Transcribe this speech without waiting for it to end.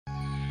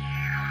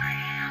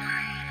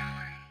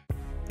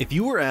If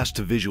you were asked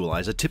to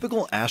visualize a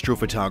typical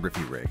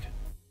astrophotography rig,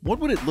 what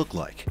would it look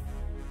like?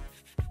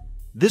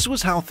 This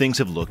was how things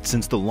have looked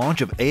since the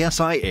launch of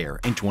ASI Air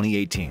in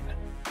 2018.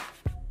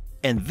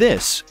 And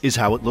this is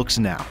how it looks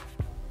now.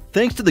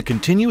 Thanks to the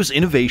continuous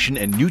innovation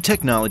and new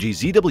technology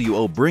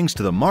ZWO brings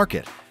to the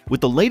market, with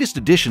the latest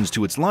additions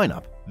to its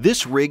lineup,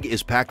 this rig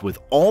is packed with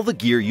all the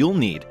gear you'll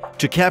need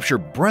to capture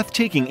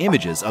breathtaking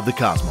images of the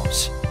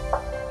cosmos.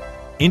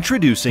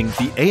 Introducing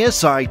the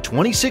ASI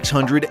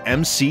 2600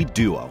 MC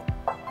Duo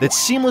that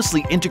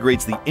seamlessly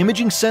integrates the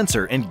imaging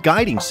sensor and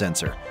guiding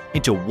sensor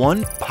into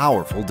one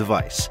powerful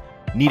device,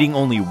 needing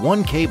only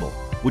one cable,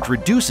 which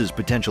reduces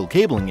potential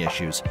cabling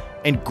issues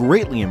and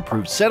greatly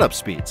improves setup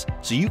speeds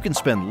so you can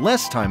spend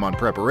less time on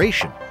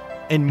preparation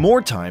and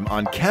more time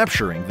on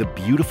capturing the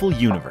beautiful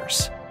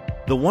universe.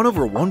 The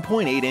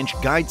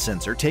 1/1.8-inch guide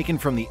sensor taken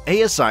from the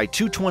ASI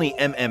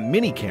 220mm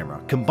mini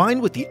camera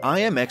combined with the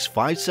Emmc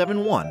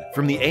 571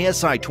 from the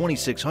ASI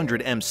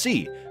 2600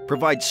 MC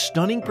provides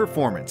stunning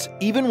performance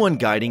even when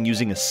guiding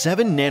using a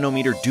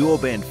 7nm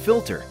duo-band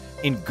filter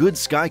in good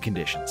sky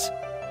conditions.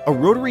 A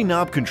rotary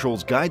knob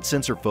controls guide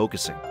sensor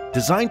focusing,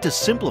 designed to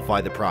simplify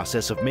the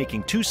process of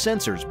making two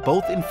sensors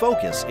both in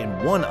focus in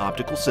one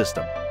optical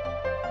system.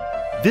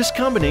 This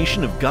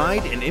combination of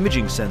guide and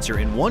imaging sensor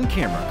in one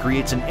camera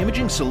creates an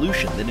imaging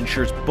solution that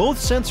ensures both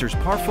sensors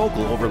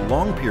parfocal over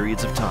long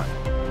periods of time,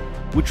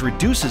 which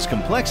reduces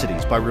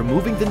complexities by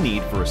removing the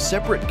need for a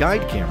separate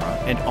guide camera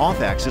and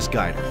off-axis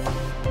guider.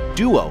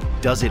 Duo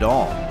does it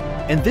all.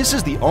 And this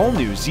is the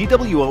all-new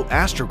ZWO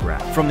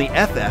Astrograph from the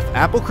FF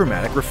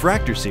Apochromatic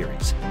Refractor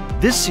series.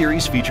 This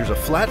series features a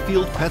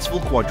flat-field Petzval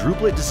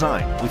quadruplet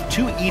design with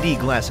two ED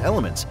glass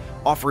elements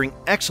offering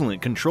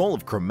excellent control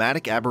of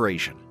chromatic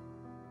aberration.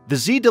 The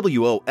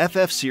ZWO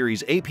FF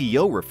series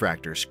APO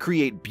refractors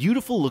create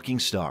beautiful-looking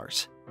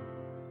stars.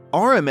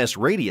 RMS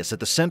radius at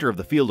the center of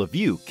the field of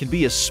view can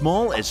be as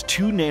small as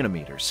 2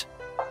 nanometers,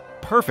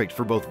 perfect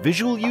for both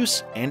visual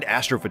use and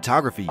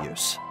astrophotography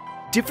use.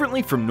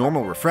 Differently from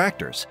normal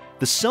refractors,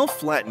 the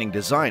self-flattening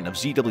design of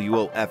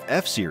ZWO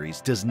FF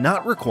series does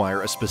not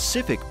require a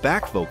specific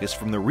back focus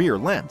from the rear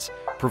lens,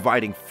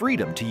 providing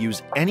freedom to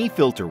use any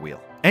filter wheel,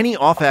 any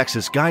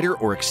off-axis guider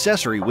or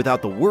accessory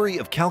without the worry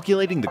of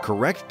calculating the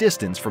correct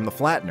distance from the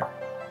flattener.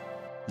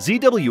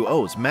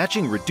 ZWO's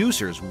matching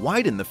reducers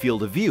widen the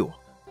field of view,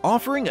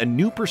 offering a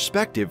new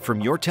perspective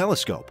from your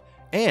telescope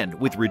and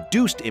with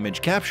reduced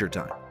image capture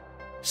time.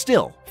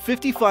 Still,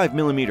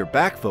 55mm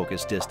back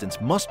focus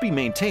distance must be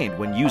maintained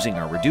when using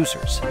our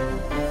reducers.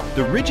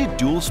 The rigid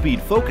dual-speed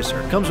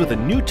focuser comes with a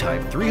new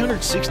type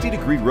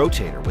 360-degree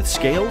rotator with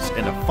scales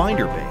and a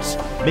finder base,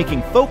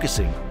 making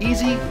focusing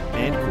easy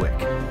and quick.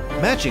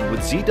 Matching with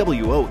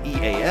ZWO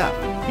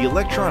EAF, the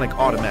electronic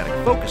automatic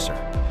focuser,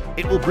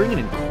 it will bring an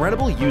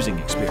incredible using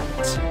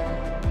experience.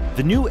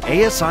 The new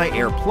ASI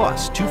Air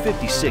Plus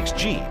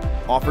 256G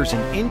offers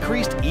an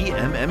increased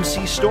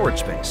eMMC storage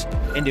space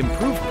and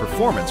improved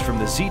performance from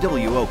the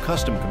ZWO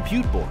custom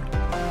compute board.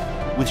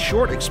 With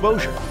short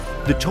exposure,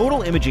 the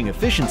total imaging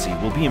efficiency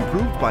will be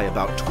improved by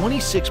about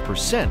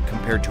 26%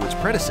 compared to its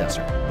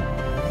predecessor.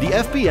 The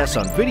FPS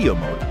on video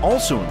mode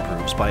also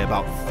improves by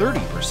about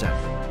 30%.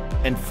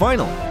 And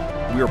finally,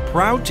 we are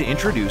proud to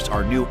introduce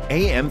our new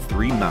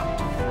AM3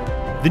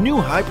 mount. The new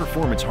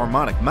high-performance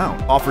harmonic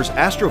mount offers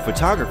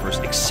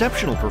astrophotographers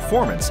exceptional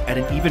performance at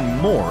an even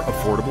more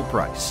affordable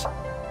price.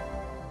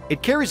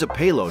 It carries a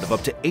payload of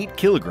up to 8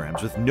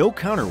 kilograms with no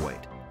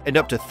counterweight and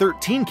up to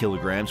 13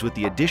 kilograms with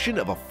the addition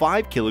of a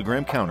 5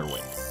 kilogram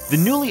counterweight. The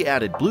newly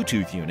added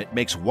Bluetooth unit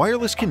makes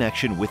wireless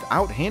connection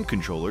without hand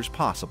controllers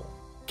possible.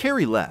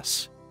 Carry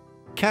less,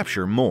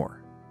 capture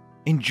more.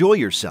 Enjoy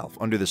yourself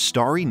under the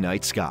starry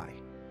night sky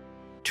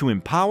to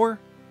empower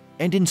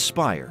and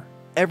inspire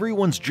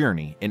everyone's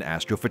journey in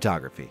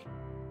astrophotography.